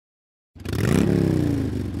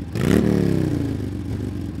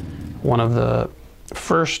One of the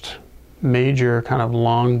first major kind of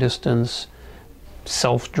long distance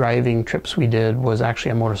self-driving trips we did was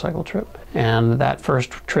actually a motorcycle trip. And that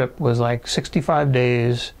first trip was like 65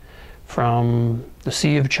 days from the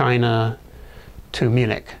Sea of China to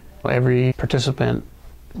Munich. Every participant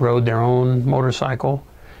rode their own motorcycle,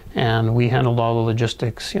 and we handled all the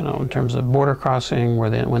logistics, you know, in terms of border crossing,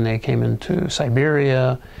 when they came into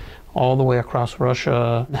Siberia, all the way across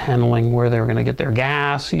Russia, handling where they were going to get their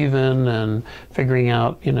gas even, and figuring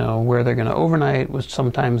out, you know, where they're going to overnight, which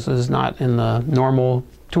sometimes is not in the normal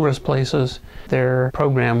tourist places. Their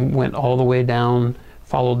program went all the way down,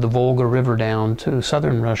 followed the Volga River down to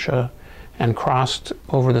southern Russia, and crossed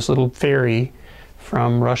over this little ferry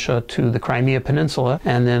from Russia to the Crimea Peninsula,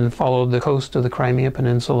 and then followed the coast of the Crimea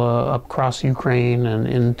Peninsula up across Ukraine and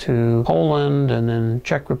into Poland, and then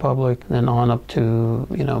Czech Republic, then on up to,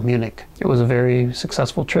 you know, Munich. It was a very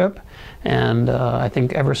successful trip, and I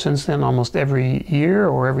think ever since then, almost every year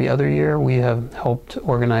or every other year, we have helped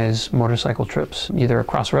organize motorcycle trips, either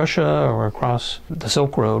across Russia or across the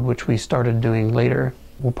Silk Road, which we started doing later.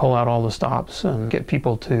 We'll pull out all the stops and get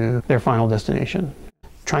people to their final destination.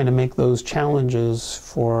 Trying to make those challenges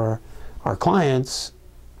for our clients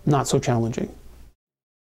not so challenging.